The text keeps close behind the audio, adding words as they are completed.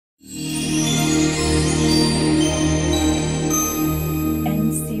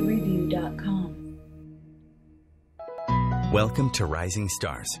Welcome to Rising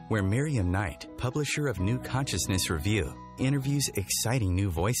Stars, where Miriam Knight, publisher of New Consciousness Review, interviews exciting new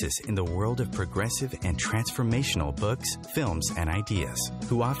voices in the world of progressive and transformational books, films, and ideas,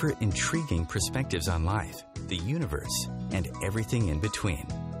 who offer intriguing perspectives on life, the universe, and everything in between.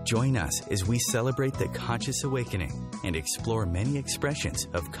 Join us as we celebrate the conscious awakening and explore many expressions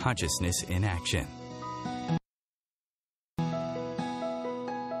of consciousness in action.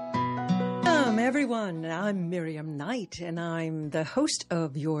 Everyone, I'm Miriam Knight, and I'm the host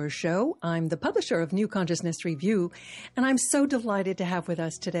of your show. I'm the publisher of New Consciousness Review, and I'm so delighted to have with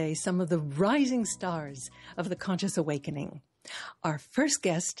us today some of the rising stars of the conscious awakening. Our first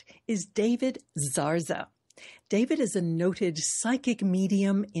guest is David Zarza. David is a noted psychic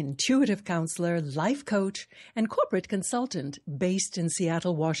medium, intuitive counselor, life coach, and corporate consultant based in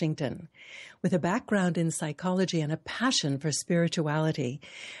Seattle, Washington. With a background in psychology and a passion for spirituality,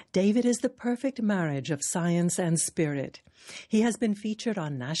 David is the perfect marriage of science and spirit. He has been featured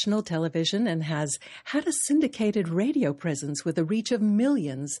on national television and has had a syndicated radio presence with a reach of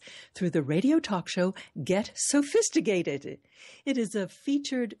millions through the radio talk show Get Sophistigayted. It is a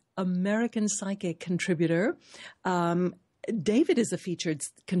featured American psychic contributor. David is a featured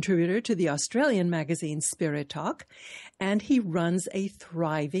contributor to the Australian magazine Spirit Talk, and he runs a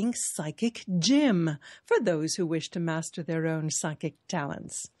thriving psychic gym for those who wish to master their own psychic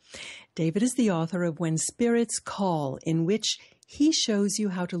talents. David is the author of When Spirits Call, in which he shows you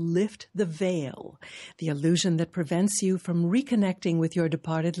how to lift the veil, the illusion that prevents you from reconnecting with your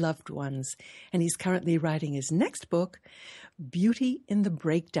departed loved ones. And he's currently writing his next book, Beauty in the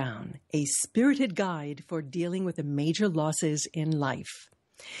Breakdown, a spirited guide for dealing with the major losses in life.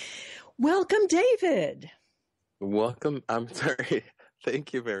 Welcome, David. Welcome. I'm sorry.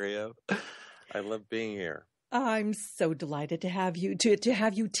 Thank you, Mario. I love being here. I'm so delighted to have you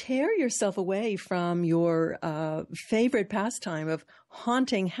tear yourself away from your favorite pastime of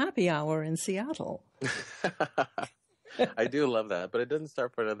haunting happy hour in Seattle. I do love that, but it doesn't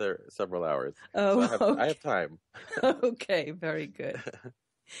start for another several hours. Oh, so okay. I have time. Okay, very good.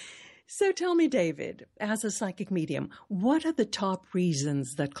 So tell me, David, as a psychic medium, what are the top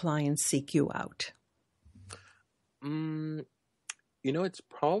reasons that clients seek you out? It's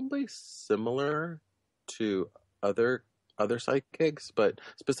probably similar to other psychics, but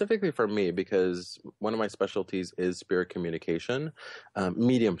specifically for me, because one of my specialties is spirit communication,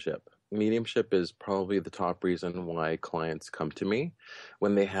 mediumship. Mediumship is probably the top reason why clients come to me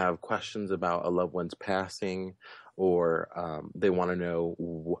when they have questions about a loved one's passing, or they want to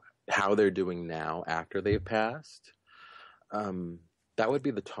know how they're doing now after they've passed. That would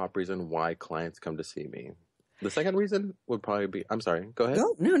be the top reason why clients come to see me. The second reason would probably be, I'm sorry, go ahead.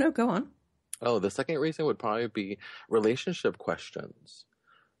 No, go on. Oh, the second reason would probably be relationship questions.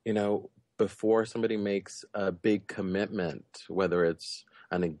 Before somebody makes a big commitment, whether it's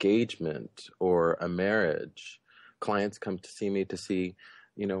an engagement or a marriage, clients come to see me to see,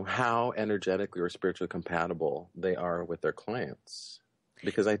 how energetically or spiritually compatible they are with their clients.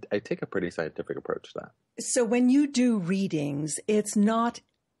 Because I take a pretty scientific approach to that. So when you do readings, it's not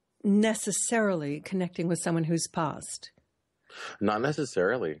necessarily connecting with someone who's passed. Not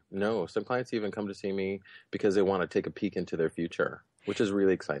necessarily. No. Some clients even come to see me because they want to take a peek into their future, which is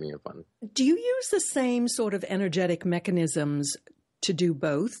really exciting and fun. Do you use the same sort of energetic mechanisms to do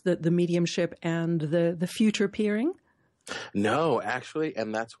both, the mediumship and the future peering? No, actually,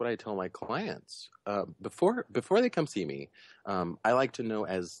 and that's what I tell my clients. Before they come see me, I like to know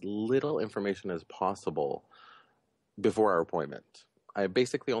as little information as possible before our appointment. I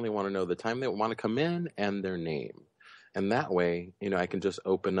basically only want to know the time they want to come in and their name. And that way, I can just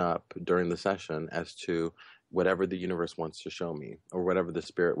open up during the session as to whatever the universe wants to show me or whatever the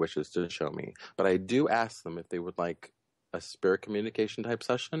spirit wishes to show me. But I do ask them if they would like a spirit communication type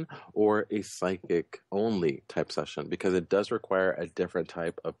session or a psychic only type session, because it does require a different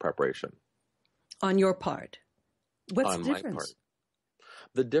type of preparation. On your part? What's the difference? My part.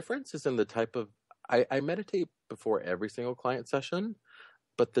 The difference is in the type of, I meditate before every single client session,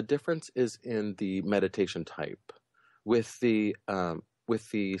 but the difference is in the meditation type. With the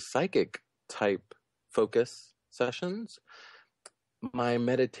psychic type focus sessions, my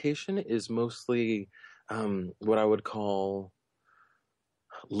meditation is mostly what I would call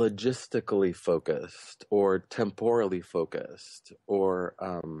logistically focused or temporally focused, or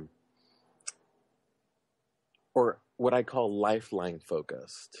what I call lifeline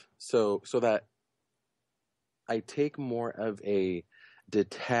focused. So that I take more of a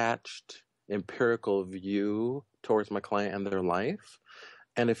detached empirical view towards my client and their life.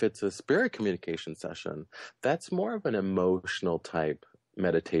 And if it's a spirit communication session, that's more of an emotional type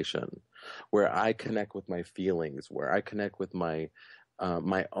meditation. where I connect with my feelings, where I connect with my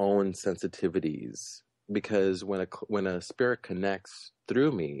my own sensitivities. Because when a spirit connects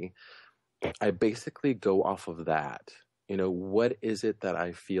through me, I basically go off of that. You know, what is it that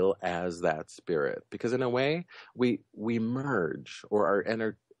I feel as that spirit? Because in a way, we merge, or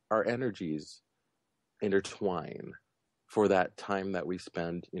our energies intertwine for that time that we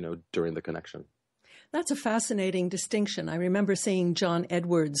spend, you know, during the connection. That's a fascinating distinction. I remember seeing John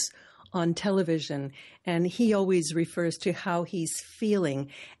Edwards on television, and he always refers to how he's feeling,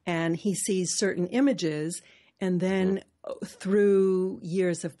 and he sees certain images, and then through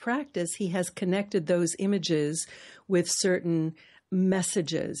years of practice, he has connected those images with certain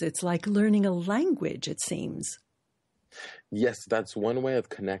messages. It's like learning a language, it seems. Yes, that's one way of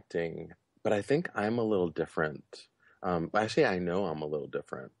connecting, but I think I'm a little different. Actually, I know I'm a little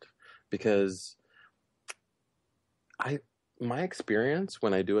different because my experience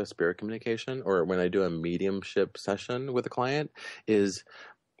when I do a spirit communication or when I do a mediumship session with a client is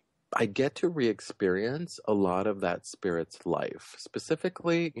I get to re-experience a lot of that spirit's life.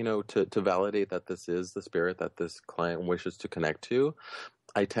 Specifically, you know, to validate that this is the spirit that this client wishes to connect to,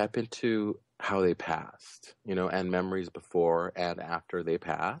 I tap into how they passed, you know, and memories before and after they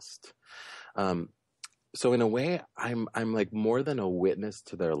passed. So in a way, I'm like more than a witness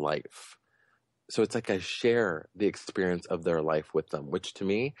to their life. So it's like I share the experience of their life with them, which to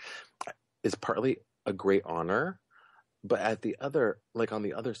me is partly a great honor. But at the other, like on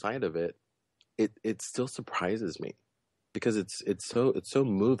the other side of it, it still surprises me because it's so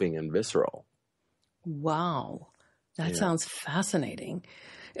moving and visceral. Wow. That sounds fascinating.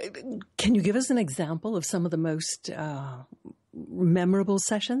 Can you give us an example of some of the most memorable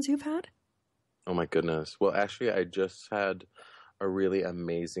sessions you've had? Oh my goodness. Well, actually, I just had a really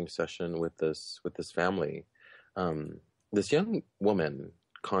amazing session with this family. This young woman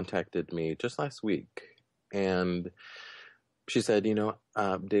contacted me just last week, and she said, you know,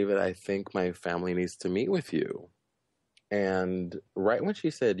 David, I think my family needs to meet with you. And right when she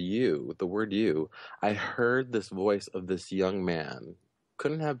said you, the word you, I heard this voice of this young man,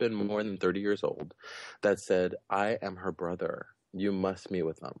 couldn't have been more than 30 years old, that said, I am her brother. You must meet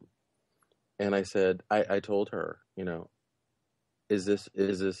with them. And I said, I told her, you know, is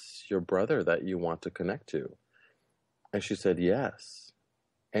this your brother that you want to connect to? And she said, yes.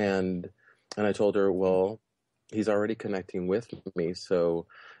 And I told her, well, he's already connecting with me, so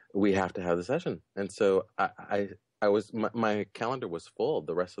we have to have the session. And so I was, my calendar was full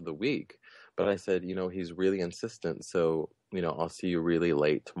the rest of the week, but I said, you know, he's really insistent, so, you know, I'll see you really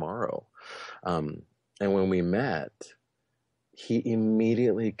late tomorrow. And when we met, he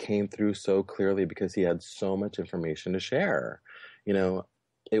immediately came through so clearly because he had so much information to share. You know,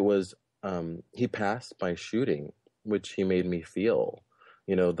 it was, he passed by shooting, which he made me feel,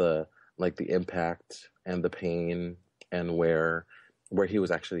 you know, the impact and the pain and where he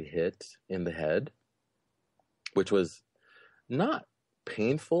was actually hit in the head, which was not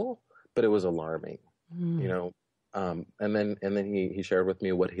painful, but it was alarming, you know. And then he shared with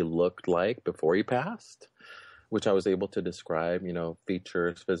me what he looked like before he passed, which I was able to describe, you know,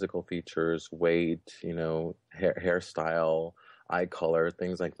 features, physical features, weight, you know, hairstyle, eye color,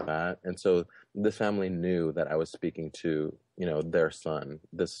 things like that. And so this family knew that I was speaking to, you know, their son,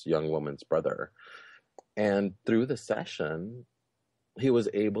 this young woman's brother. And through the session, he was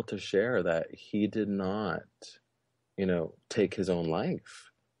able to share that he did not, you know, take his own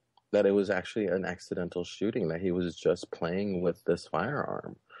life, that it was actually an accidental shooting, that he was just playing with this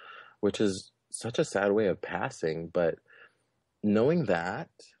firearm, which is such a sad way of passing. But knowing that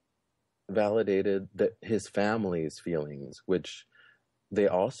validated that his family's feelings, which they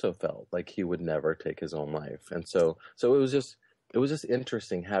also felt like he would never take his own life. And so it was just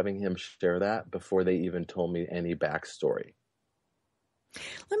interesting having him share that before they even told me any backstory.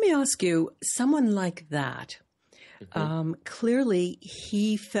 Let me ask you, someone like that, clearly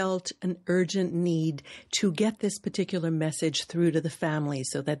he felt an urgent need to get this particular message through to the family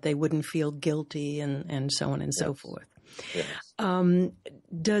so that they wouldn't feel guilty and so on and so forth. Yes.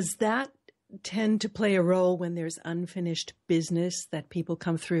 Does that tend to play a role when there's unfinished business, that people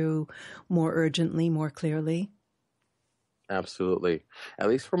come through more urgently, more clearly? Absolutely. At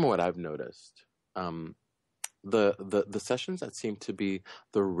least from what I've noticed. The sessions that seem to be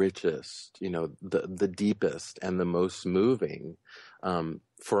the richest, you know, the deepest and the most moving,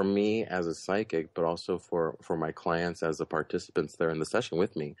 for me as a psychic, but also for my clients as the participants there in the session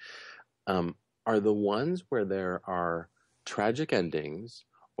with me, are the ones where there are tragic endings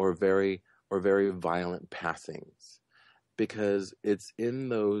or very violent passings, because it's in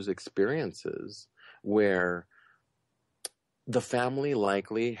those experiences where the family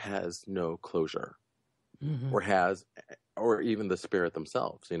likely has no closure, Mm-hmm. or even the spirit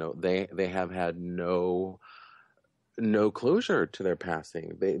themselves. They have had no closure to their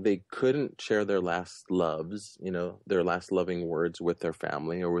passing. They couldn't share their last loves, their last loving words with their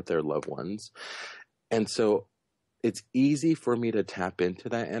family or with their loved ones. And so it's easy for me to tap into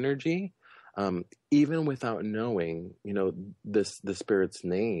that energy, even without knowing, the spirit's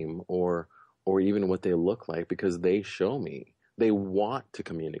name or even what they look like, because they show me. They want to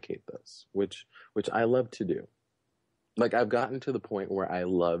communicate this, which I love to do. Like, I've gotten to the point where I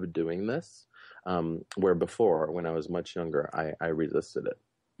love doing this, where before, when I was much younger, I resisted it.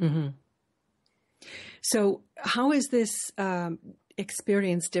 Mm-hmm. So how is this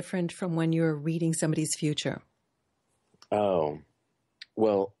experience different from when you're reading somebody's future? Oh,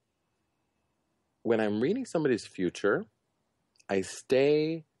 well, when I'm reading somebody's future, I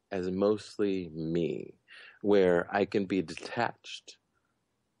stay as mostly me, where I can be detached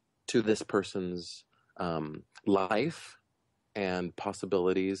to this person's life and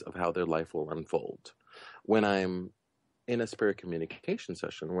possibilities of how their life will unfold. When I'm in a spirit communication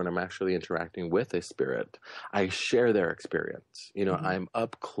session, when I'm actually interacting with a spirit, I share their experience. Mm-hmm. I'm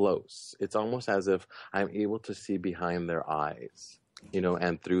up close. It's almost as if I'm able to see behind their eyes,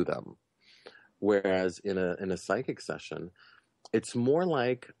 and through them. Whereas in a psychic session, it's more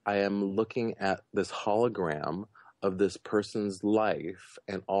like I am looking at this hologram of this person's life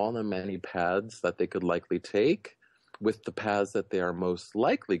and all the many paths that they could likely take, with the paths that they are most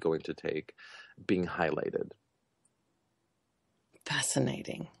likely going to take being highlighted.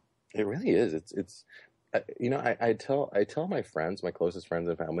 Fascinating. It really is. It's I tell my friends, my closest friends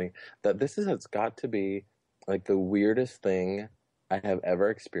and family, that it's got to be like the weirdest thing I have ever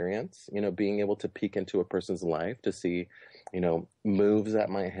experienced, being able to peek into a person's life to see, moves that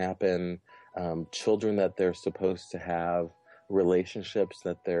might happen, children that they're supposed to have, relationships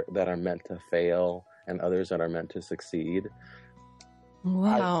that are meant to fail, and others that are meant to succeed.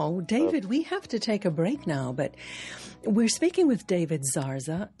 Wow. David, we have to take a break now, but we're speaking with David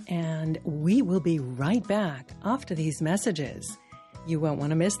Zarza, and we will be right back after these messages. You won't want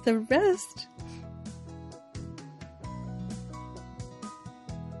to miss the rest.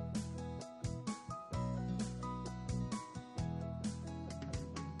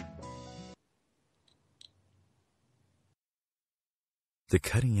 The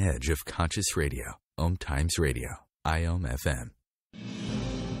cutting edge of conscious radio. Om Times Radio. IOM FM.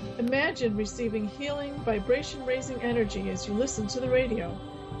 Imagine receiving healing, vibration-raising energy as you listen to the radio.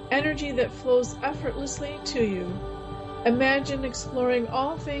 Energy that flows effortlessly to you. Imagine exploring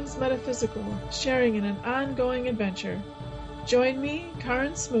all things metaphysical, sharing in an ongoing adventure. Join me,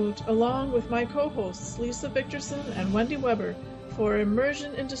 Karen Smoot, along with my co-hosts Lisa Victorson and Wendy Weber for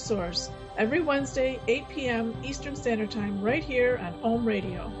Immersion into Source, every Wednesday, 8 p.m. Eastern Standard Time, right here on Om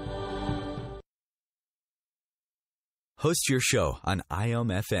Radio. Host your show on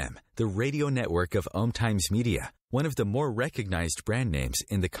IOM FM, the radio network of Om Times Media, one of the more recognized brand names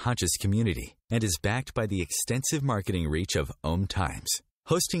in the conscious community, and is backed by the extensive marketing reach of Om Times.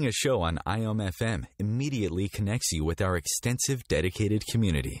 Hosting a show on IOM FM immediately connects you with our extensive dedicated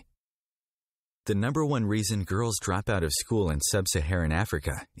community. The number one reason girls drop out of school in sub-Saharan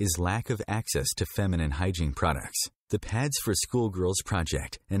Africa is lack of access to feminine hygiene products. The Pads for Schoolgirls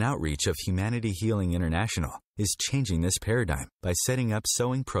Project, an outreach of Humanity Healing International, is changing this paradigm by setting up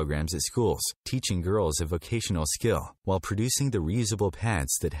sewing programs at schools, teaching girls a vocational skill, while producing the reusable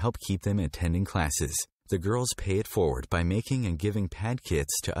pads that help keep them attending classes. The girls pay it forward by making and giving pad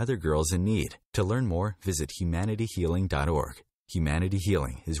kits to other girls in need. To learn more, visit humanityhealing.org. Humanity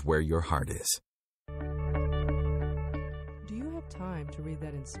Healing is where your heart is. Do you have time to read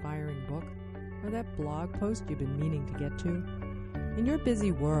that inspiring book or that blog post you've been meaning to get to? In your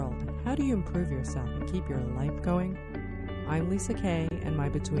busy world, how do you improve yourself and keep your life going? I'm Lisa Kay, and my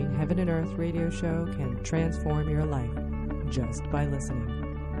Between Heaven and Earth radio show can transform your life just by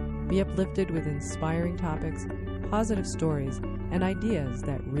listening. Be uplifted with inspiring topics, positive stories, and ideas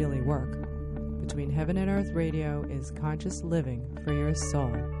that really work. Between Heaven and Earth radio is conscious living for your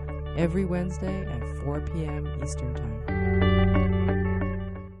soul, every Wednesday at 4 p.m. Eastern Time.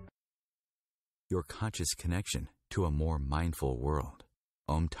 Your conscious connection to a more mindful world.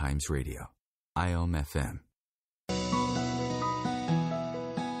 Om Times Radio. IOM FM.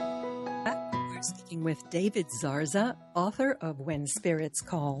 We're speaking with David Zarza, author of When Spirits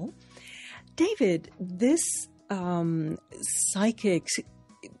Call. David, this psychic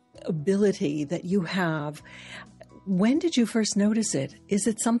ability that you have, when did you first notice it? Is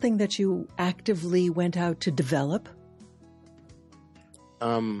it something that you actively went out to develop?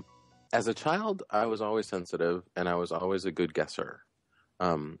 As a child, I was always sensitive, and I was always a good guesser,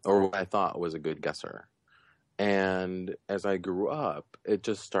 or what I thought was a good guesser. And as I grew up, it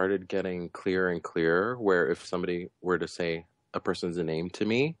just started getting clearer and clearer, where if somebody were to say a person's name to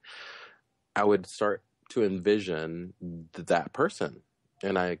me, I would start to envision that person.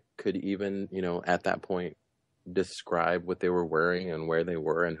 And I could even, at that point, describe what they were wearing and where they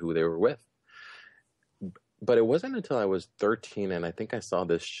were and who they were with. But it wasn't until I was 13, and I think I saw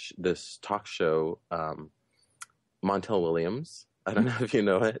this talk show, Montel Williams. I don't know if you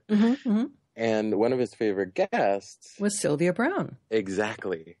know it. Mm-hmm, mm-hmm. And one of his favorite guests was Sylvia Browne.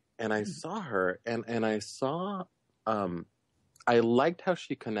 Exactly. And I saw her, and I saw, I liked how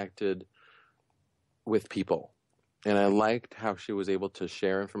she connected with people. And I liked how she was able to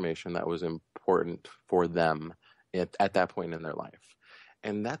share information that was important for them at that point in their life.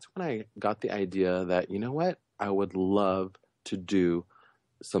 And that's when I got the idea that, you know what, I would love to do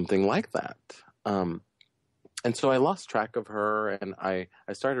something like that. And so I lost track of her, and I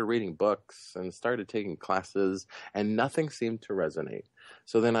started reading books and started taking classes, and nothing seemed to resonate.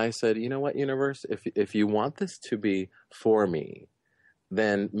 So then I said, you know what, universe, if you want this to be for me,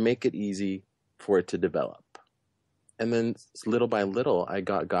 then make it easy for it to develop. And then little by little, I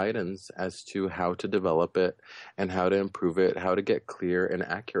got guidance as to how to develop it and how to improve it, how to get clear and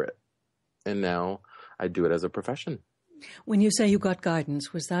accurate. And now I do it as a profession. When you say you got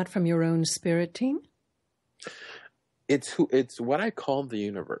guidance, was that from your own spirit team? It's what I call the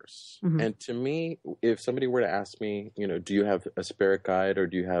universe. Mm-hmm. And to me, if somebody were to ask me, do you have a spirit guide or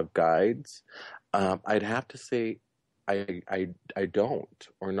do you have guides? I'd have to say I don't,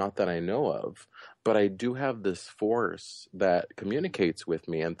 or not that I know of, but I do have this force that communicates with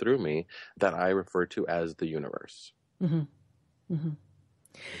me and through me that I refer to as the universe. Mm-hmm. Mm-hmm.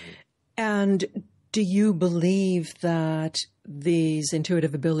 And do you believe that these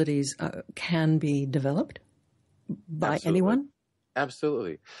intuitive abilities can be developed by anyone?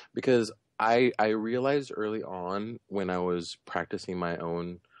 Absolutely. Because I realized early on when I was practicing my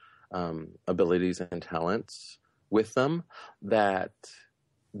own abilities and talents with them that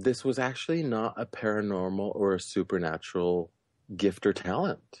this was actually not a paranormal or a supernatural gift or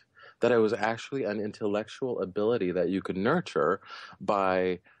talent. That it was actually an intellectual ability that you could nurture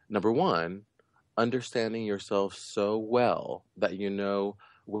by, number one, understanding yourself so well that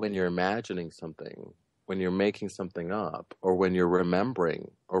when you're imagining something, when you're making something up, or when you're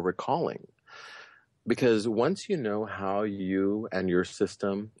remembering or recalling. Because once you know how you and your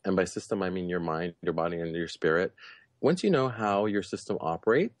system, and by system I mean your mind, your body, and your spirit, once you know how your system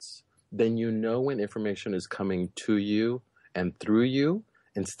operates, then you know when information is coming to you and through you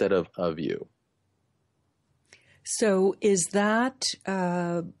instead of you. So is that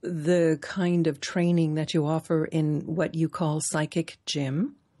the kind of training that you offer in what you call psychic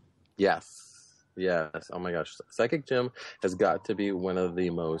gym? Yes. Oh my gosh. Psychic gym has got to be one of the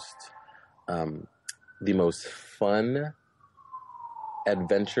most fun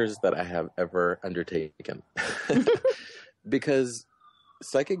adventures that I have ever undertaken. Because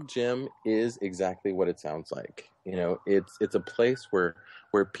psychic gym is exactly what it sounds like. It's a place where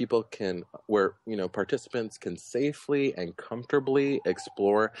participants can safely and comfortably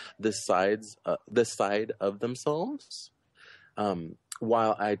explore the side of themselves,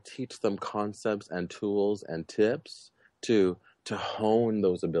 while I teach them concepts and tools and tips to hone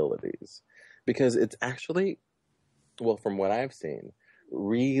those abilities. Because it's actually, well, from what I've seen,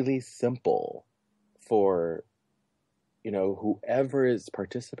 really simple for whoever is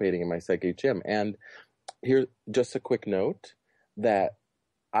participating in my psychic gym. And here, just a quick note that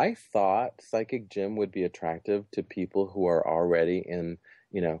I thought psychic gym would be attractive to people who are already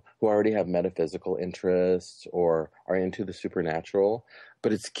who already have metaphysical interests or are into the supernatural.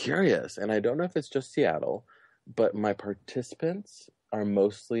 But it's curious, and I don't know if it's just Seattle, but my participants are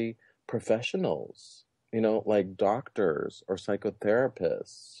mostly professionals, like doctors or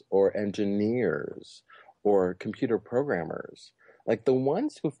psychotherapists or engineers or computer programmers, like the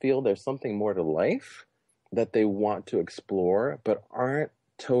ones who feel there's something more to life that they want to explore, but aren't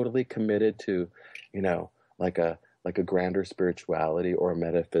totally committed to, like a grander spirituality or a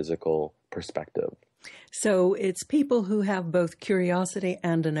metaphysical perspective. So it's people who have both curiosity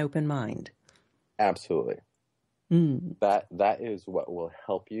and an open mind. Absolutely. Mm. That is what will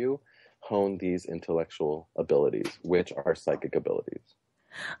help you hone these intellectual abilities, which are psychic abilities.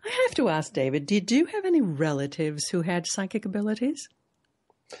 I have to ask, David, did you have any relatives who had psychic abilities?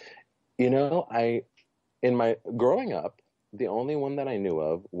 In my growing up, the only one that I knew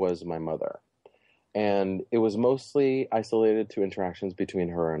of was my mother. And it was mostly isolated to interactions between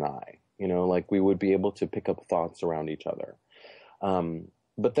her and I. Like we would be able to pick up thoughts around each other.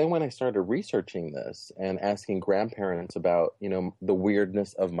 But then when I started researching this and asking grandparents about, the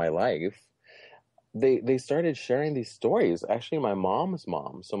weirdness of my life, they started sharing these stories. Actually, my mom's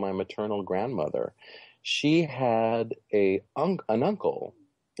mom, so my maternal grandmother, she had an uncle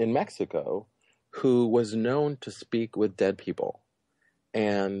in Mexico who was known to speak with dead people.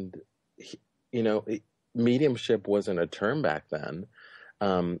 And, mediumship wasn't a term back then.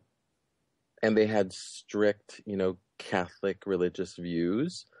 And they had strict, Catholic religious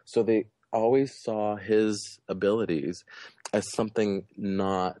views. So they always saw his abilities as something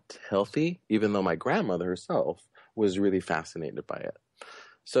not healthy, even though my grandmother herself was really fascinated by it.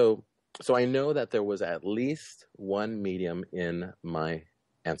 So I know that there was at least one medium in my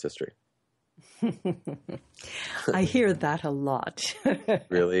ancestry. I hear that a lot.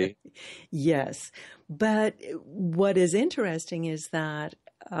 Really? Yes. But what is interesting is that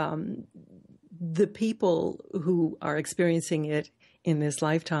the people who are experiencing it in this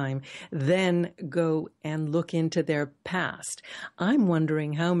lifetime then go and look into their past. I'm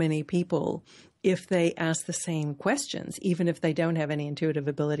wondering how many people, if they ask the same questions, even if they don't have any intuitive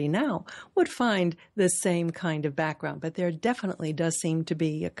ability now, would find the same kind of background. But there definitely does seem to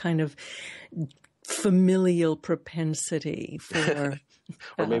be a kind of familial propensity for...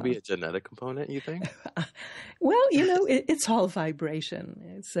 Or maybe a genetic component, you think? Well, it's all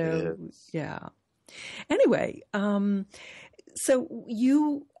vibration. So, yeah. Anyway, so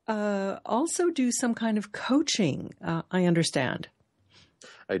you also do some kind of coaching, I understand.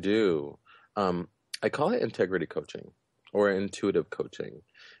 I do. I call it integrity coaching or intuitive coaching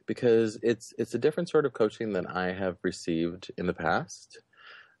because it's a different sort of coaching than I have received in the past,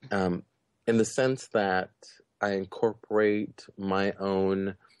 in the sense that I incorporate my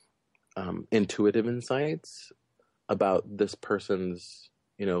own intuitive insights about this person's,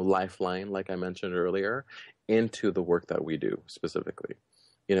 lifeline, like I mentioned earlier, into the work that we do specifically.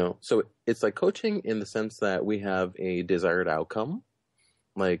 So it's like coaching in the sense that we have a desired outcome,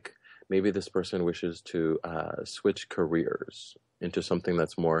 like maybe this person wishes to switch careers into something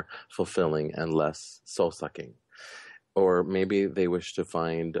that's more fulfilling and less soul-sucking. Or maybe they wish to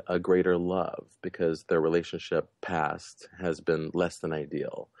find a greater love because their relationship past has been less than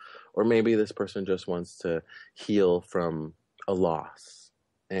ideal. Or maybe this person just wants to heal from a loss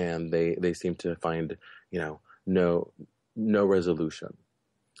and they seem to find, no resolution.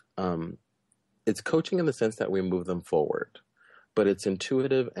 It's coaching in the sense that we move them forward, but it's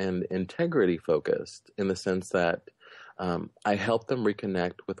intuitive and integrity focused in the sense that I help them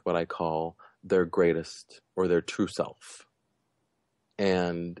reconnect with what I call their greatest or their true self.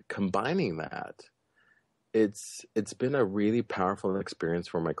 And combining that, it's been a really powerful experience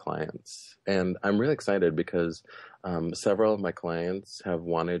for my clients. And I'm really excited because several of my clients have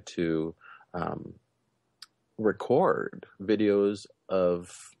wanted to record videos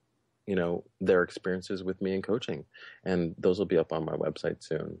of, their experiences with me in coaching. And those will be up on my website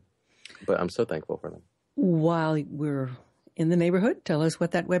soon. But I'm so thankful for them. While we're in the neighborhood, tell us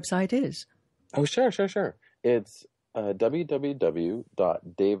what that website is. Oh, sure. It's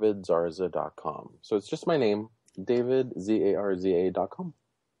www.davidzarza.com. So it's just my name, davidzarza.com.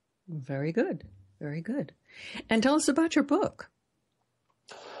 Very good. And tell us about your book.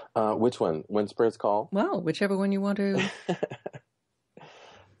 Which one? When Spirits Call? Well, whichever one you want to...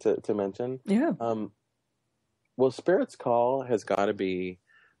 to mention? Yeah. Well, Spirits Call has got to be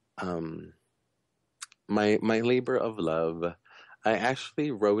my labor of love. I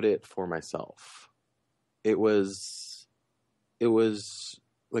actually wrote it for myself. It was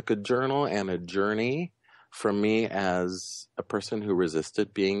like a journal and a journey from me as a person who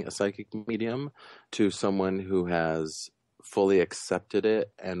resisted being a psychic medium to someone who has fully accepted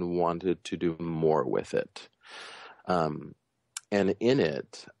it and wanted to do more with it. And in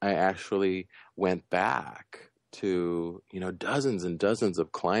it, I actually went back to, dozens and dozens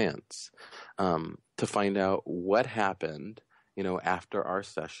of clients to find out what happened after our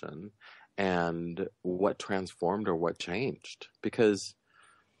session and what transformed or what changed. Because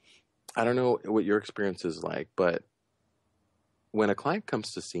I don't know what your experience is like, but when a client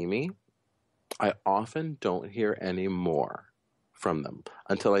comes to see me, I often don't hear any more from them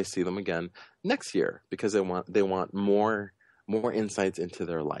until I see them again next year because they want more insights into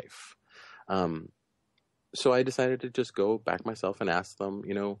their life. So I decided to just go back myself and ask them,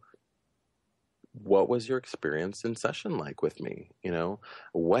 what was your experience in session like with me?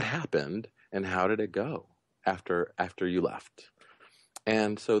 What happened and how did it go after you left?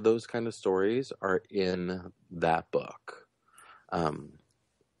 And so those kind of stories are in that book.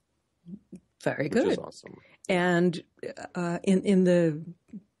 Very good. Which is awesome. And in the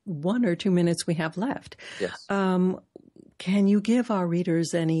 1 or 2 minutes we have left, yes. Can you give our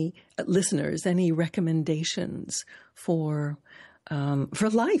readers, listeners, any recommendations for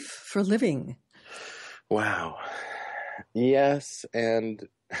life, for living? Wow. Yes, and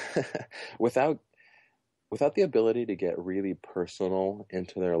without the ability to get really personal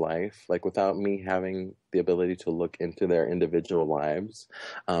into their life, like without me having the ability to look into their individual lives,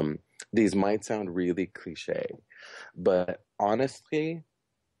 these might sound really cliche, but honestly,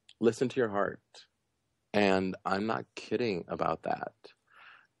 listen to your heart. And I'm not kidding about that.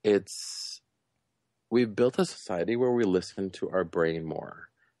 We've built a society where we listen to our brain more,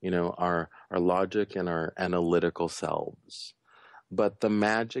 our logic and our analytical selves. But the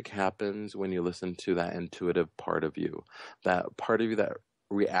magic happens when you listen to that intuitive part of you, that part of you that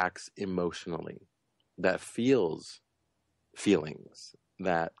reacts emotionally, that feels feelings,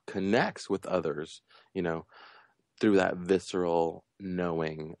 that connects with others, through that visceral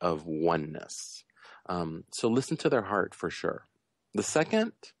knowing of oneness. So listen to their heart for sure. The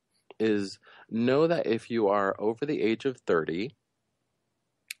second is know that if you are over the age of 30,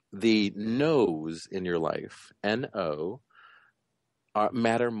 the no's in your life, N-O,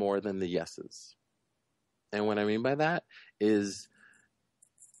 matter more than the yeses. And what I mean by that is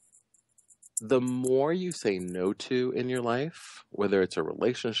the more you say no to in your life, whether it's a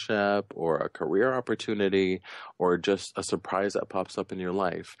relationship or a career opportunity or just a surprise that pops up in your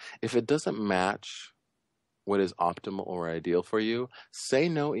life, if it doesn't match what is optimal or ideal for you, say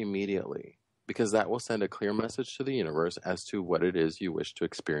no immediately, because that will send a clear message to the universe as to what it is you wish to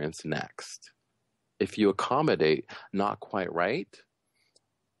experience next. If you accommodate not quite right,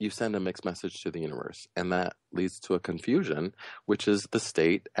 you send a mixed message to the universe, and that leads to a confusion, which is the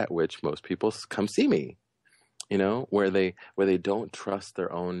state at which most people come see me, where they don't trust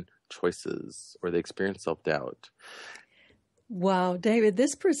their own choices or they experience self-doubt. Wow, David,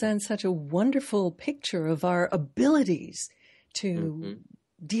 this presents such a wonderful picture of our abilities to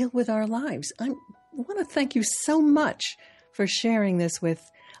deal with our lives. I want to thank you so much for sharing this with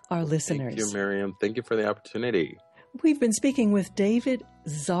our listeners. Thank you, Miriam. Thank you for the opportunity. We've been speaking with David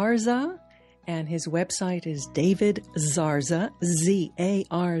Zarza, and his website is davidzarza,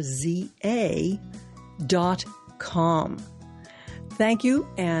 ZARZA.com. Thank you,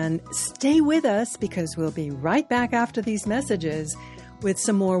 and stay with us because we'll be right back after these messages with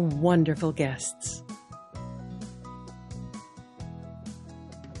some more wonderful guests.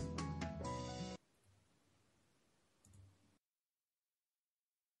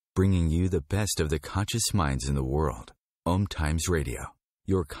 Bringing you the best of the conscious minds in the world. Om Times Radio,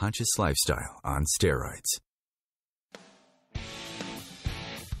 your conscious lifestyle on steroids.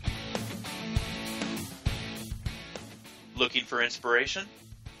 Looking for inspiration?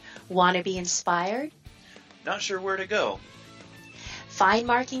 Want to be inspired? Not sure where to go? Find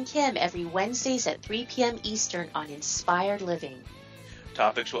Mark and Kim every Wednesdays at 3 p.m. Eastern on Inspired Living.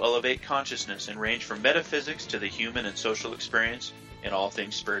 Topics will elevate consciousness and range from metaphysics to the human and social experience and all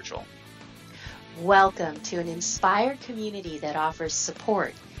things spiritual. Welcome to an inspired community that offers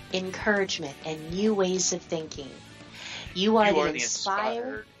support, encouragement, and new ways of thinking. You are the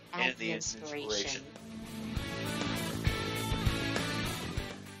inspired and the inspiration.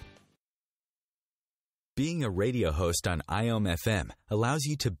 Being a radio host on IOM FM allows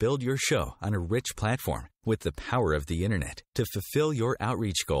you to build your show on a rich platform with the power of the internet to fulfill your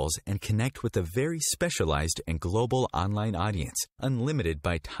outreach goals and connect with a very specialized and global online audience, unlimited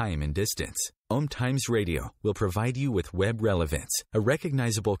by time and distance. Om Times Radio will provide you with web relevance, a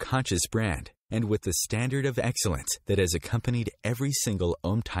recognizable conscious brand, and with the standard of excellence that has accompanied every single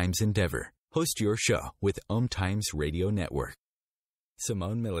Om Times endeavor. Host your show with Om Times Radio Network.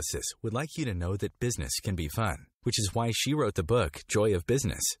 Simone Milasas would like you to know that business can be fun, which is why she wrote the book, Joy of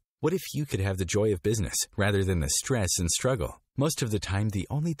Business. What if you could have the joy of business rather than the stress and struggle? Most of the time, the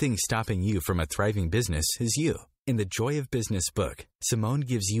only thing stopping you from a thriving business is you. In the Joy of Business book, Simone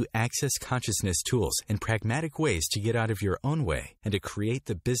gives you access consciousness tools and pragmatic ways to get out of your own way and to create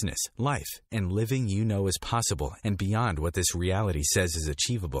the business, life, and living you know is possible and beyond what this reality says is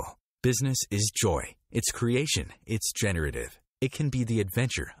achievable. Business is joy. It's creation. It's generative. It can be the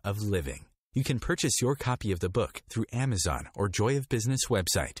adventure of living. You can purchase your copy of the book through Amazon or Joy of Business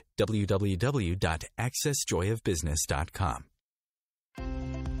website, www.accessjoyofbusiness.com. Eros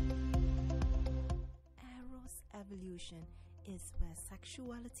Evolution is where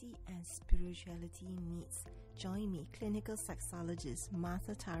sexuality and spirituality meets. Join me, clinical sexologist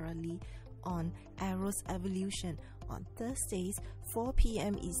Martha Tara Lee, on Eros Evolution on Thursdays, 4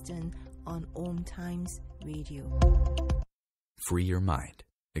 p.m. Eastern on Om Times Radio. Free your mind.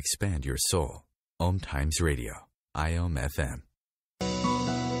 Expand your soul. Om Times Radio. IOM FM.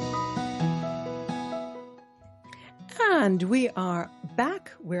 And we are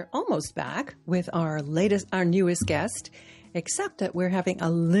back. We're almost back with our newest guest, except that we're having a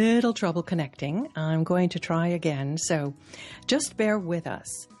little trouble connecting. I'm going to try again, so just bear with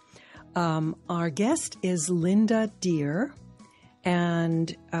us. Our guest is Linda Deir,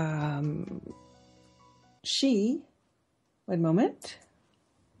 and she, one moment.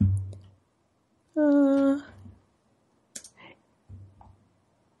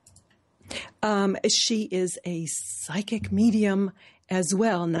 She is a psychic medium as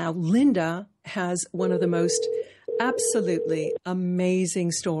well. Now, Linda has one of the most absolutely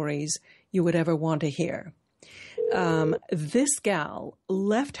amazing stories you would ever want to hear. This gal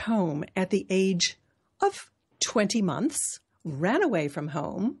left home at the age of 20 months, ran away from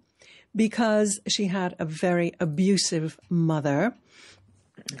home because she had a very abusive mother.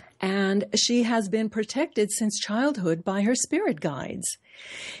 And she has been protected since childhood by her spirit guides.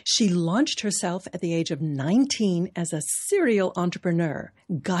 She launched herself at the age of 19 as a serial entrepreneur,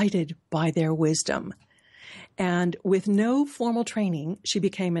 guided by their wisdom. And with no formal training, she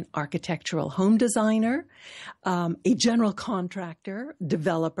became an architectural home designer, a general contractor,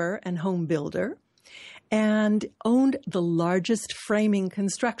 developer, and home builder, and owned the largest framing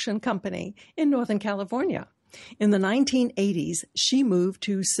construction company in Northern California. In the 1980s, she moved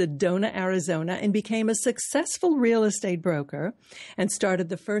to Sedona, Arizona, and became a successful real estate broker and started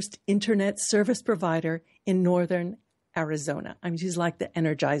the first internet service provider in Northern Arizona. I mean, she's like the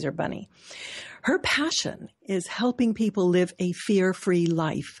Energizer Bunny. Her passion is helping people live a fear-free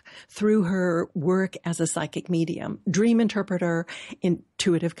life through her work as a psychic medium, dream interpreter,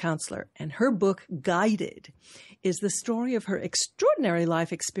 intuitive counselor. And her book, Guided, is the story of her extraordinary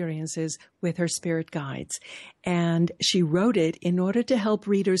life experiences with her spirit guides. And she wrote it in order to help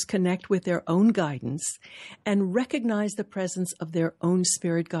readers connect with their own guidance and recognize the presence of their own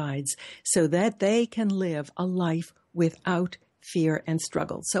spirit guides so that they can live a life without fear and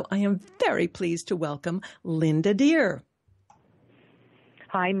struggle. So I am very pleased to welcome Linda Deir.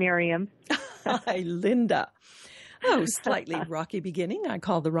 Hi, Miriam. Hi, Linda. Oh, slightly rocky beginning. I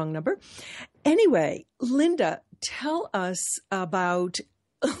called the wrong number. Anyway, Linda, tell us about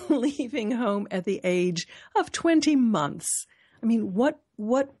leaving home at the age of 20 months. I mean, what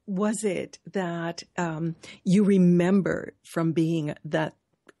was it that you remember from being that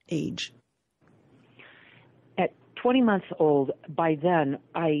age? At 20 months old, by then,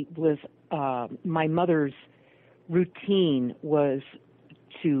 I was, my mother's routine was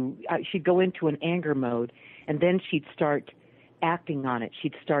she'd go into an anger mode, and then she'd start acting on it.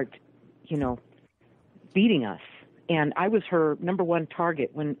 She'd start, beating us. And I was her number one target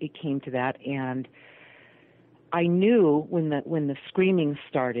when it came to that. And I knew when the screaming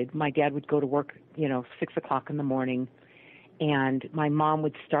started, my dad would go to work, 6 o'clock in the morning, and my mom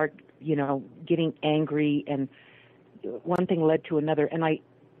would start, getting angry, and one thing led to another. And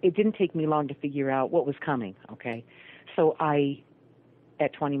it didn't take me long to figure out what was coming, okay? So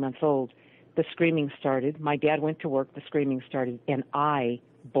at 20 months old, the screaming started. My dad went to work, the screaming started, and I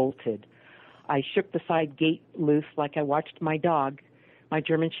bolted. I shook the side gate loose like I watched my dog, my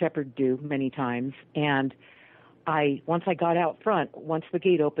German Shepherd, do many times. And once I got out front, once the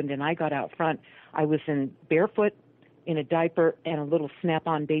gate opened and I got out front, I was in barefoot, in a diaper, and a little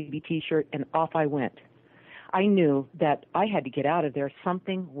snap-on baby T-shirt, and off I went. I knew that I had to get out of there.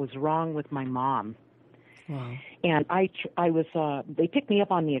 Something was wrong with my mom. Wow. And I was. They picked me up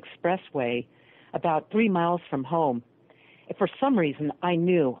on the expressway about 3 miles from home. And for some reason, I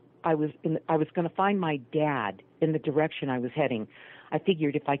knew I was going to find my dad in the direction I was heading. I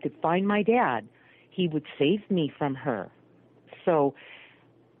figured if I could find my dad, he would save me from her. So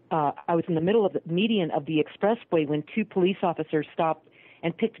I was in the middle of the median of the expressway when 2 police officers stopped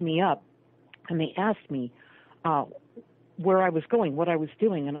and picked me up, and they asked me where I was going, what I was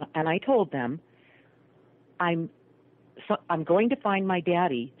doing, and I told them, I'm going to find my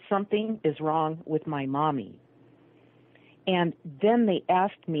daddy. Something is wrong with my mommy. And then they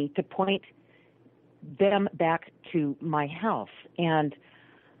asked me to point them back to my house, and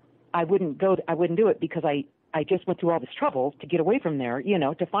I wouldn't do it because I just went through all this trouble to get away from there,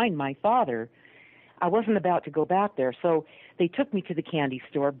 to find my father. I wasn't about to go back there. So they took me to the candy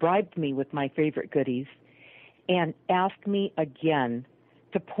store, bribed me with my favorite goodies, and asked me again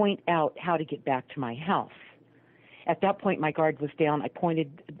to point out how to get back to my house. At that point, my guard was down. I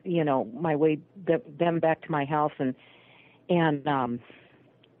pointed, my way them back to my house, and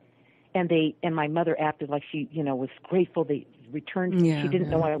my mother acted like she, was grateful. They returned. Yeah, she didn't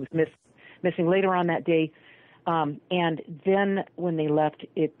know I was missing. Later on that day, and then when they left,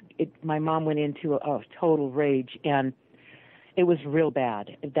 my mom went into a total rage, and it was real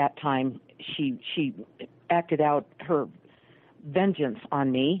bad. At that time, she acted out her vengeance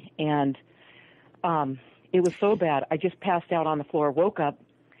on me, and it was so bad. I just passed out on the floor, woke up,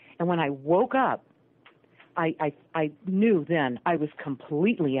 and when I woke up, I knew then I was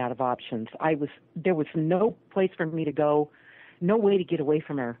completely out of options. There was no place for me to go, no way to get away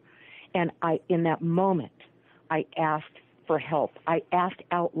from her. And in that moment, I asked for help. I asked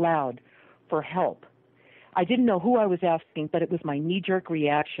out loud for help. I didn't know who I was asking, but it was my knee-jerk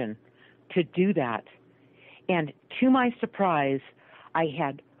reaction to do that. And to my surprise, I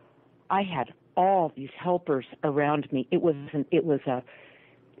had all these helpers around me. It was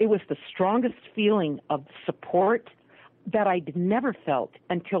the strongest feeling of support that I'd never felt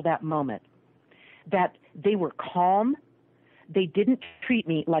until that moment. That they were calm. They didn't treat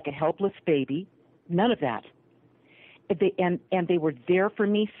me like a helpless baby. None of that. And they were there for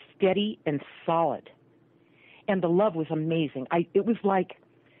me, steady and solid. And the love was amazing. It was like,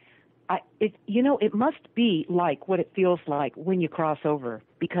 it must be like what it feels like when you cross over,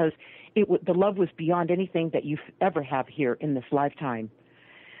 because the love was beyond anything that you ever have here in this lifetime.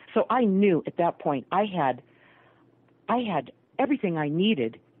 So I knew at that point I had everything I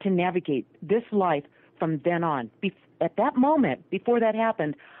needed to navigate this life from then on. At that moment, before that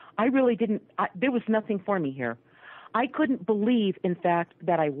happened, I really didn't. There was nothing for me here. I couldn't believe, in fact,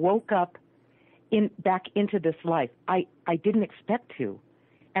 that I woke up back into this life. I didn't expect to,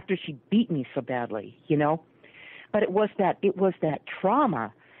 after she beat me so badly, But it was that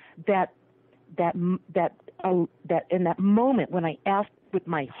trauma that in that moment when I asked with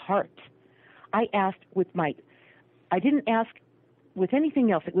my heart, I didn't ask with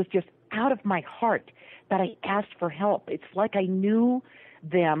anything else. It was just out of my heart that I asked for help. It's like I knew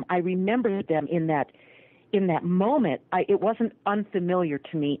them. I remembered them in that moment. It wasn't unfamiliar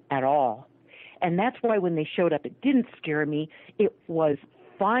to me at all. And that's why when they showed up, it didn't scare me. It was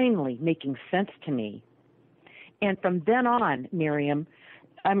finally making sense to me. And from then on, Miriam,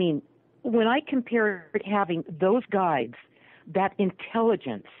 when I compared having those guides, that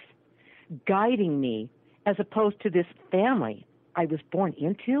intelligence guiding me, as opposed to this family I was born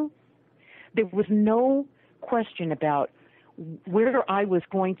into, there was no question about where I was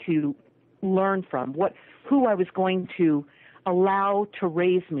going to learn from, who I was going to allow to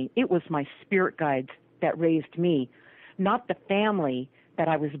raise me. It was my spirit guides that raised me, not the family that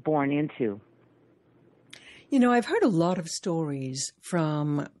I was born into. I've heard a lot of stories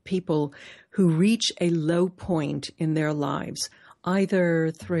from people who reach a low point in their lives,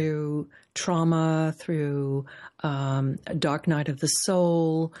 either through trauma, through a dark night of the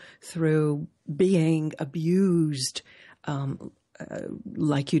soul, through being abused,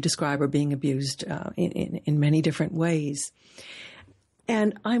 like you describe, or being abused in many different ways.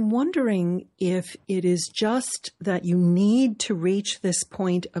 And I'm wondering if it is just that you need to reach this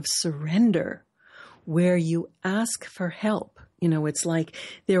point of surrender where you ask for help. It's like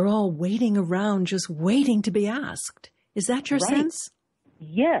they're all waiting around, just waiting to be asked. Is that your sense?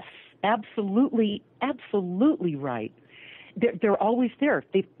 Yes, absolutely, absolutely right. They're always there.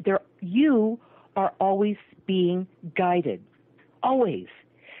 You are always being guided, always.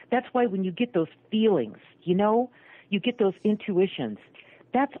 That's why when you get those feelings, you get those intuitions,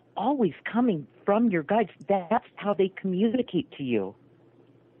 that's always coming from your guides. That's how they communicate to you.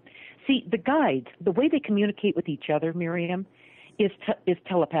 See, the guides, the way they communicate with each other, Miriam, is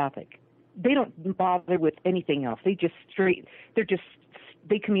telepathic. They don't bother with anything else. They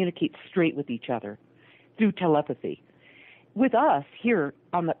communicate straight with each other through telepathy. With us here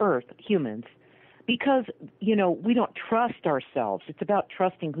on the earth, humans, because, we don't trust ourselves. It's about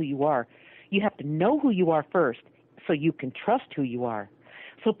trusting who you are. You have to know who you are first so you can trust who you are.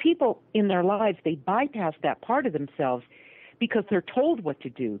 So people in their lives, they bypass that part of themselves because they're told what to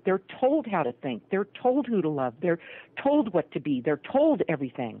do. They're told how to think. They're told who to love. They're told what to be. They're told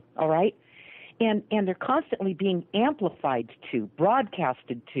everything, all right? And they're constantly being amplified to,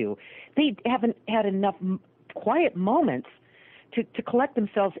 broadcasted to. They haven't had enough quiet moments to collect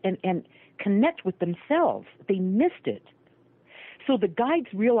themselves and connect with themselves. They missed it. So the guides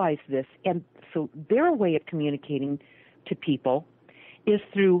realize this, and so their way of communicating to people is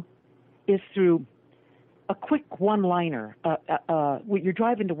through a quick one-liner. When you're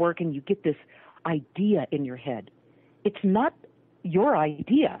driving to work and you get this idea in your head, it's not your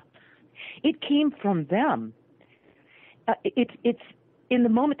idea. It came from them. It's in the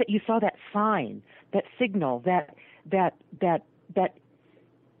moment that you saw that sign, that signal, that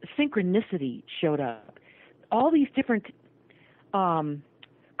synchronicity showed up. All these different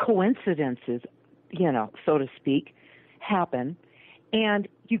coincidences, so to speak, happen, and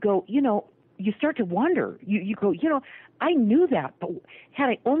you go, you start to wonder. You go, I knew that, but had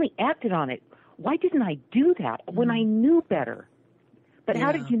I only acted on it, why didn't I do that when I knew better? But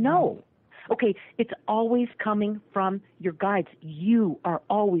how did you know? Okay, it's always coming from your guides. You are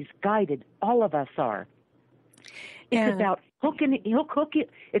always guided. All of us are. It's about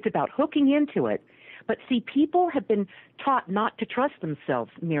it's about hooking into it. But see, people have been taught not to trust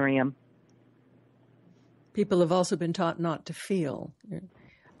themselves, Miriam. People have also been taught not to feel.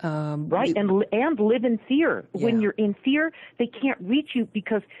 Right, and live in fear. Yeah. When you're in fear, they can't reach you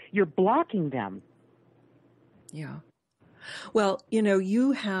because you're blocking them. Yeah. Well,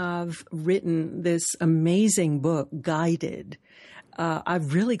 you have written this amazing book, Guided. I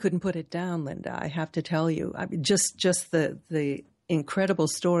really couldn't put it down, Linda, I have to tell you. I mean, just the incredible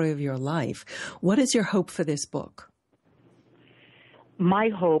story of your life. What is your hope for this book? My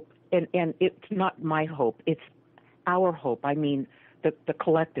hope, and it's not my hope, it's our hope. I mean, the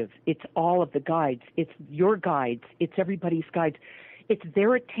collective. It's all of the guides. It's your guides. It's everybody's guides. It's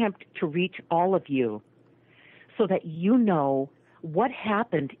their attempt to reach all of you so that you know what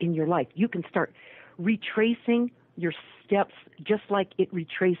happened in your life. You can start retracing your steps just like it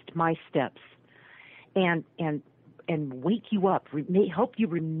retraced my steps and wake you up, help you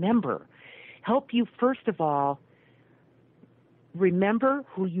remember, help you, first of all, remember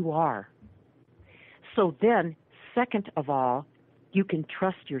who you are. So then, second of all, you can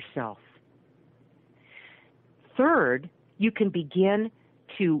trust yourself. Third, you can begin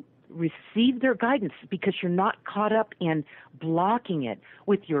to receive their guidance because you're not caught up in blocking it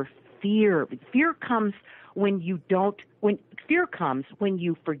with your fear. Fear comes when you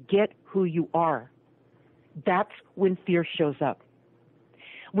forget who you are. That's when fear shows up.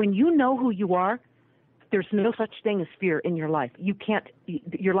 When you know who you are, there's no such thing as fear in your life.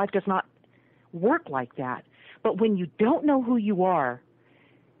 Your life does not work like that. But when you don't know who you are,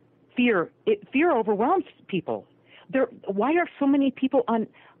 fear overwhelms people. Why are so many people on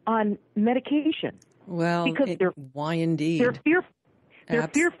medication? Well, because why indeed? They're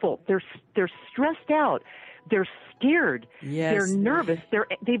fearful. They're stressed out. They're scared. Yes. They're nervous.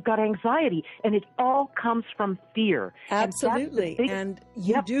 They've got anxiety, and it all comes from fear. Absolutely. And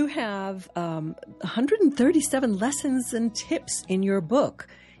you do have 137 lessons and tips in your book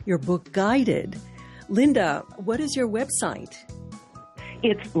Guided. Linda, what is your website?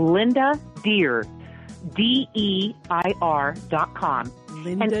 It's Linda Deir, DEIR.com.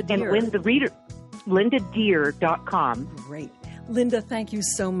 Linda Deir. And when the reader, LindaDeir.com. Great. Linda, thank you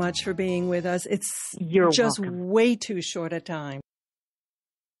so much for being with us. You're just welcome. Way too short a time.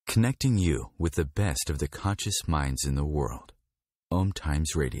 Connecting you with the best of the conscious minds in the world. Om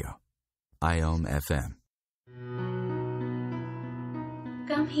Times Radio. IOM FM.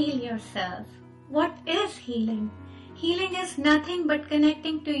 Come heal yourself. What is healing? Healing is nothing but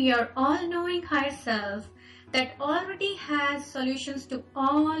connecting to your all-knowing higher self that already has solutions to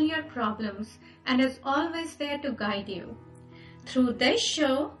all your problems and is always there to guide you. Through this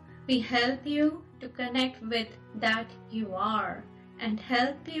show, we help you to connect with that you are and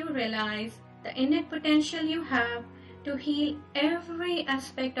help you realize the innate potential you have to heal every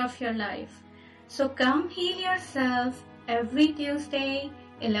aspect of your life. So come heal yourself every Tuesday,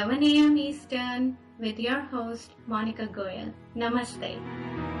 11 a.m. Eastern, with your host, Monica Goyal. Namaste.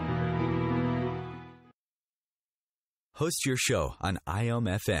 Host your show on IOM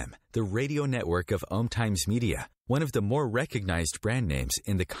FM, the radio network of Om Times Media, one of the more recognized brand names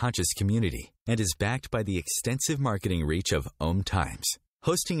in the conscious community, and is backed by the extensive marketing reach of Om Times.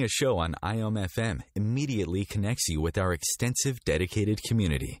 Hosting a show on IOM FM immediately connects you with our extensive dedicated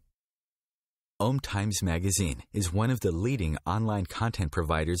community. Om Times Magazine is one of the leading online content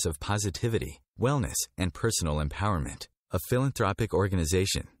providers of positivity, wellness, and personal empowerment. A philanthropic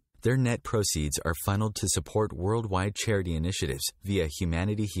organization, their net proceeds are funneled to support worldwide charity initiatives via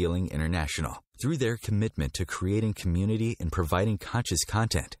Humanity Healing International. Through their commitment to creating community and providing conscious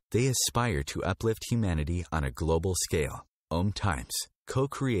content, they aspire to uplift humanity on a global scale. Om Times,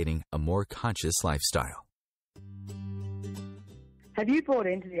 co-creating a more conscious lifestyle. Have you bought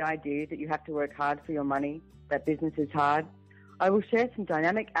into the idea that you have to work hard for your money, that business is hard? I will share some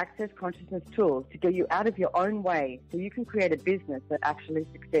dynamic access consciousness tools to get you out of your own way so you can create a business that actually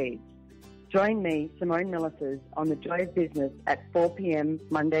succeeds. Join me, Simone Millisers, on The Joy of Business at 4 p.m.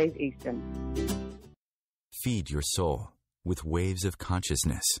 Mondays Eastern. Feed your soul with waves of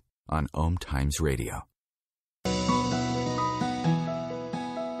consciousness on Om Times Radio.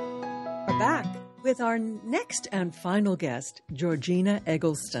 We're back with our next and final guest, Georgina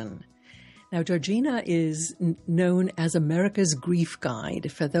Eggleston. Now, Georgina is known as America's Grief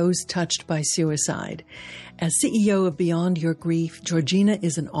Guide for those touched by suicide. As CEO of Beyond Your Grief, Georgina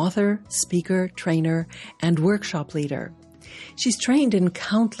is an author, speaker, trainer, and workshop leader. She's trained in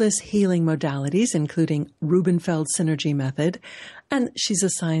countless healing modalities, including Rubenfeld Synergy Method, and she's a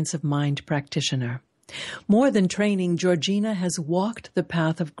Science of Mind practitioner. More than training, Georgina has walked the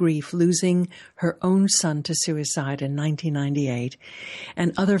path of grief, losing her own son to suicide in 1998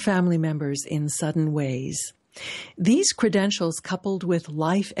 and other family members in sudden ways. These credentials, coupled with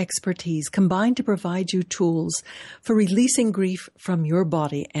life expertise, combine to provide you tools for releasing grief from your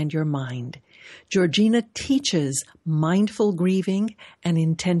body and your mind. Georgina teaches mindful grieving and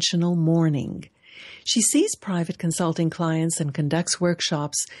intentional mourning. She sees private consulting clients and conducts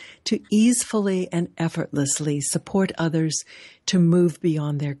workshops to easefully and effortlessly support others to move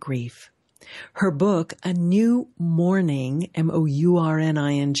beyond their grief. Her book, A New Mourning,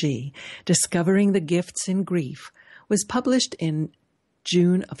 Mourning, Discovering the Gifts in Grief, was published in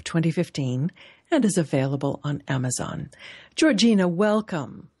June of 2015 and is available on Amazon. Georgina,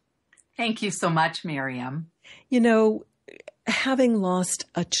 welcome. Thank you so much, Miriam. You know, having lost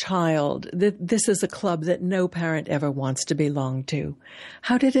a child, this is a club that no parent ever wants to belong to.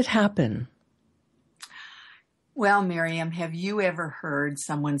 How did it happen? Well, Miriam, have you ever heard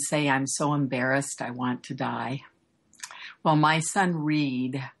someone say, I'm so embarrassed I want to die? Well, my son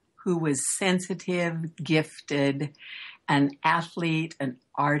Reed, who was sensitive, gifted, an athlete, an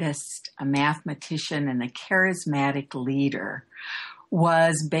artist, a mathematician, and a charismatic leader,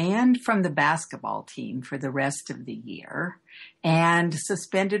 was banned from the basketball team for the rest of the year and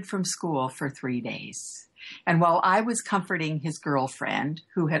suspended from school for 3 days. And while I was comforting his girlfriend,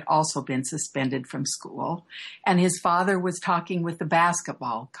 who had also been suspended from school, and his father was talking with the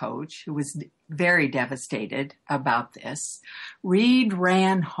basketball coach, who was very devastated about this, Reed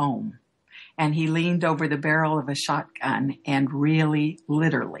ran home. And he leaned over the barrel of a shotgun and really,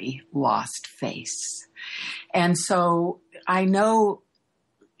 literally lost face. And so I know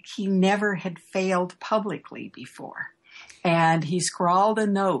he never had failed publicly before. And he scrawled a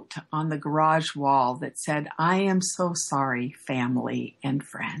note on the garage wall that said, I am so sorry, family and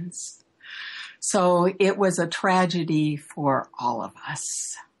friends. So it was a tragedy for all of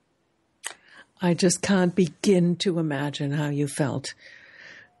us. I just can't begin to imagine how you felt.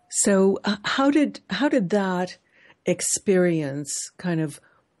 So how did that experience kind of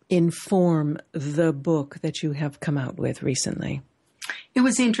inform the book that you have come out with recently? It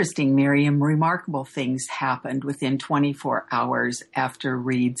was interesting, Miriam. Remarkable things happened within 24 hours after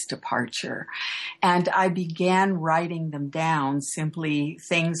Reed's departure. And I began writing them down, simply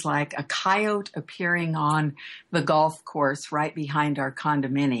things like a coyote appearing on the golf course right behind our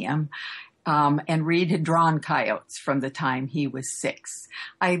condominium. And Reed had drawn coyotes from the time he was 6.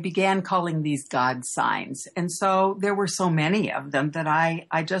 I began calling these God signs. And so there were so many of them that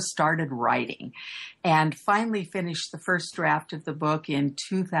I just started writing and finally finished the first draft of the book in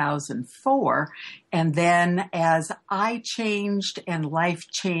 2004. And then as I changed and life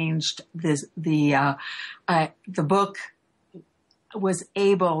changed, the book was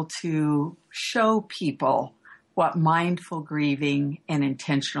able to show people what mindful grieving and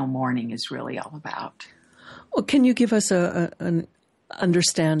intentional mourning is really all about. Well, can you give us an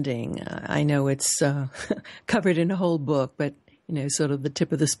understanding? I know it's covered in a whole book, but, sort of the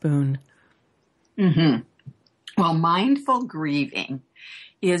tip of the spoon. Mm-hmm. Well, mindful grieving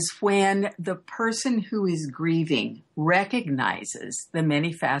is when the person who is grieving recognizes the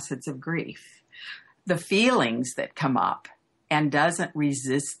many facets of grief, the feelings that come up, and doesn't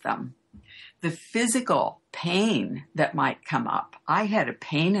resist them. The physical pain that might come up. I had a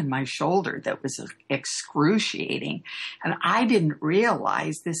pain in my shoulder that was excruciating, and I didn't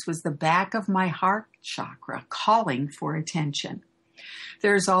realize this was the back of my heart chakra calling for attention.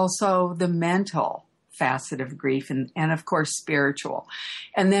 There's also the mental facet of grief and of course, spiritual.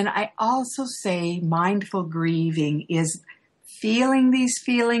 And then I also say mindful grieving is feeling these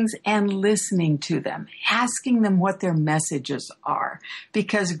feelings and listening to them, asking them what their messages are,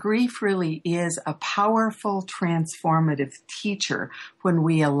 because grief really is a powerful, transformative teacher when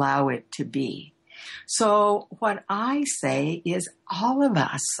we allow it to be. So what I say is all of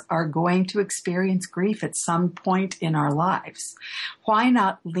us are going to experience grief at some point in our lives. Why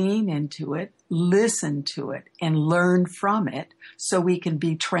not lean into it, listen to it, and learn from it so we can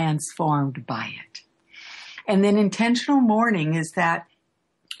be transformed by it? And then intentional mourning is that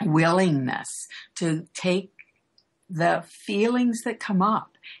willingness to take the feelings that come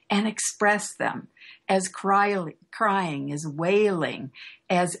up and express them as crying, as wailing,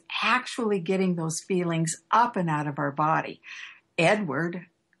 as actually getting those feelings up and out of our body. Edward,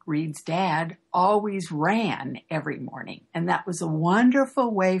 Reed's dad, always ran every morning, and that was a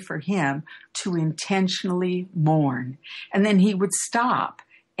wonderful way for him to intentionally mourn. And then he would stop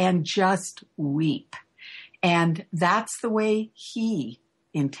and just weep. And that's the way he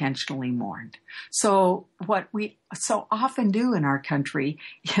intentionally mourned. So what we so often do in our country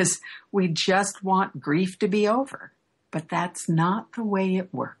is we just want grief to be over. But that's not the way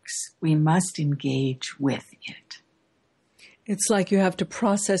it works. We must engage with it. It's like you have to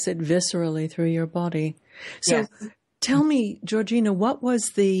process it viscerally through your body. So Yes. Tell me, Georgina, what was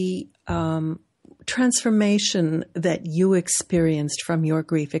the transformation that you experienced from your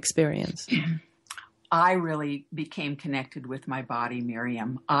grief experience? I really became connected with my body,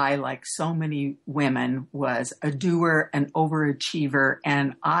 Miriam. I, like so many women, was a doer, an overachiever,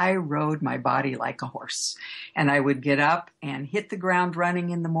 and I rode my body like a horse. And I would get up and hit the ground running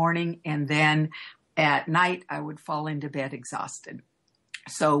in the morning, and then at night I would fall into bed exhausted.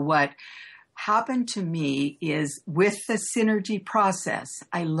 So what happened to me is with the synergy process,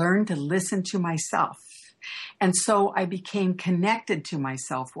 I learned to listen to myself. And so I became connected to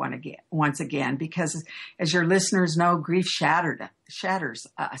myself once again, because as your listeners know, grief shatters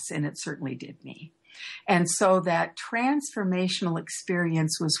us, and it certainly did me. And so that transformational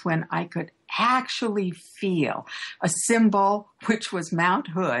experience was when I could actually feel a symbol, which was Mount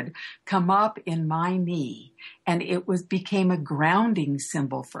Hood, come up in my knee. And it became a grounding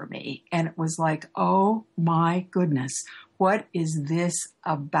symbol for me. And it was like, oh my goodness, what is this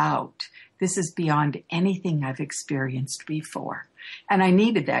about? This is beyond anything I've experienced before. And I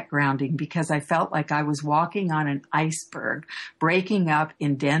needed that grounding because I felt like I was walking on an iceberg, breaking up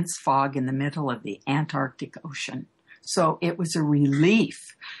in dense fog in the middle of the Antarctic Ocean. So it was a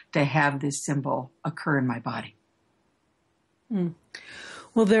relief to have this symbol occur in my body.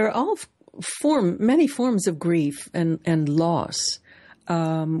 Well, there are all many forms of grief and loss.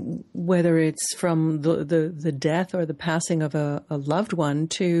 Whether it's from the death or the passing of a loved one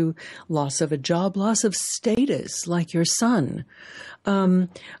to loss of a job, loss of status, like your son.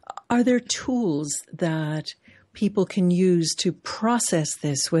 Are there tools that people can use to process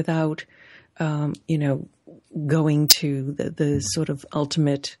this without, going to the sort of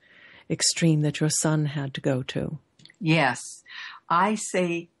ultimate extreme that your son had to go to? Yes. I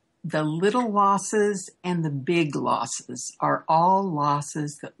say the little losses and the big losses are all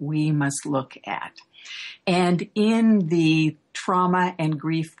losses that we must look at. And in the trauma and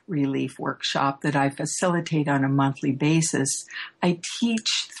grief relief workshop that I facilitate on a monthly basis, I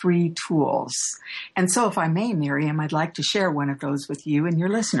teach 3 tools. And so if I may, Miriam, I'd like to share one of those with you and your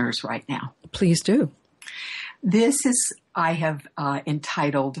listeners right now. Please do. This I have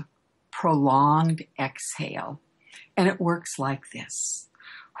entitled Prolonged Exhale. And it works like this.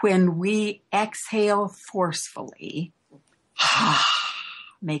 When we exhale forcefully,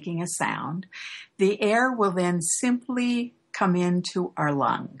 making a sound, the air will then simply come into our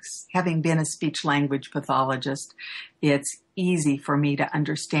lungs. Having been a speech-language pathologist, it's easy for me to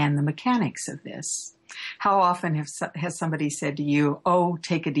understand the mechanics of this. How often has somebody said to you, oh,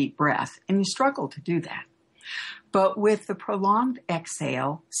 take a deep breath, and you struggle to do that? But with the prolonged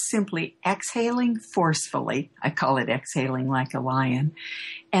exhale, simply exhaling forcefully, I call it exhaling like a lion,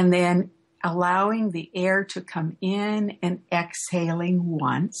 and then allowing the air to come in and exhaling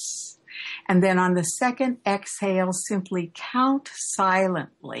once. And then on the second exhale, simply count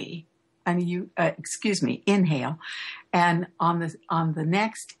silently, and inhale. And on the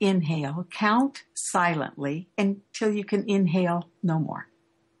next inhale, count silently until you can inhale no more.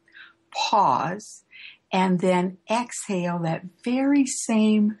 Pause. And then exhale that very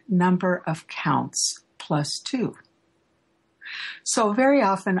same number of counts plus 2. So very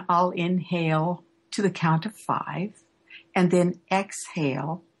often I'll inhale to the count of 5 and then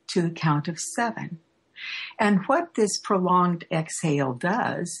exhale to the count of 7. And what this prolonged exhale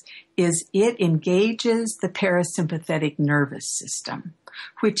does is it engages the parasympathetic nervous system,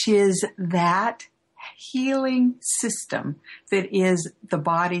 which is that healing system that is the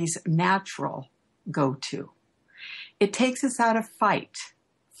body's natural go-to. It takes us out of fight,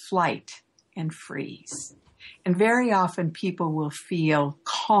 flight, and freeze. And very often people will feel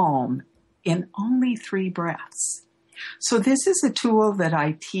calm in only 3 breaths. So this is a tool that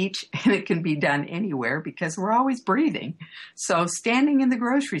I teach, and it can be done anywhere because we're always breathing. So standing in the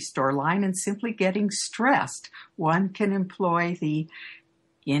grocery store line and simply getting stressed, one can employ the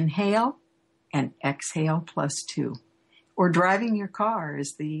inhale and exhale plus 2. Or driving your car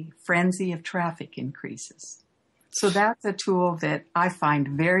as the frenzy of traffic increases. So that's a tool that I find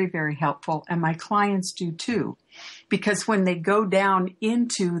very, very helpful, and my clients do too. Because when they go down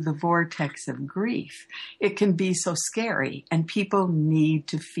into the vortex of grief, it can be so scary, and people need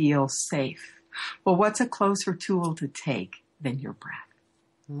to feel safe. Well, what's a closer tool to take than your breath?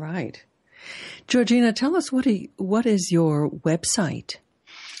 Right. Georgina, tell us what is your website?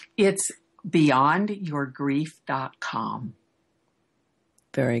 It's beyondyourgrief.com.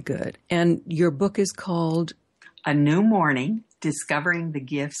 Very good. And your book is called A New Morning, Discovering the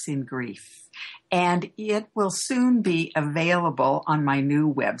Gifts in Grief. And it will soon be available on my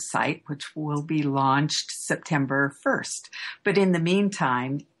new website, which will be launched September 1st. But in the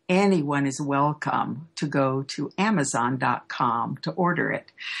meantime, anyone is welcome to go to Amazon.com to order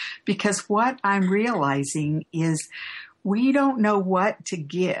it. Because what I'm realizing is we don't know what to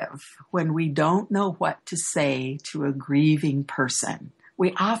give when we don't know what to say to a grieving person.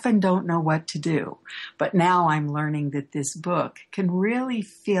 We often don't know what to do. But now I'm learning that this book can really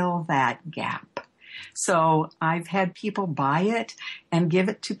fill that gap. So I've had people buy it and give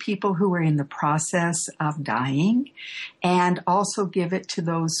it to people who are in the process of dying, and also give it to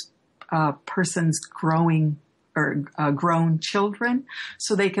those persons growing or grown children,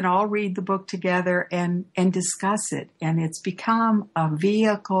 so they can all read the book together and discuss it. And it's become a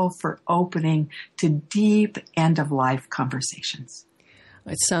vehicle for opening to deep end-of-life conversations.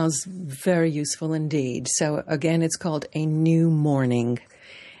 It sounds very useful indeed. So again, it's called A New Morning.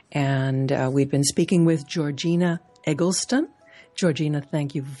 And we've been speaking with Georgina Eggleston. Georgina,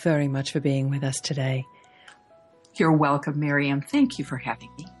 thank you very much for being with us today. You're welcome, Miriam. Thank you for having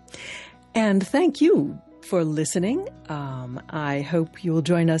me. And thank you for listening. I hope you'll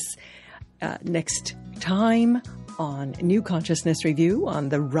join us next time on New Consciousness Review on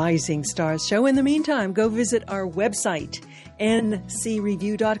the Rising Stars Show. In the meantime, go visit our website,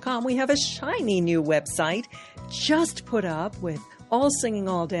 ncreview.com. We have a shiny new website just put up with all singing,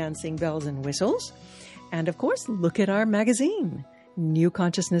 all dancing, bells and whistles. And of course, look at our magazine, New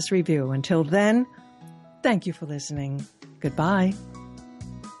Consciousness Review. Until then, thank you for listening. Goodbye.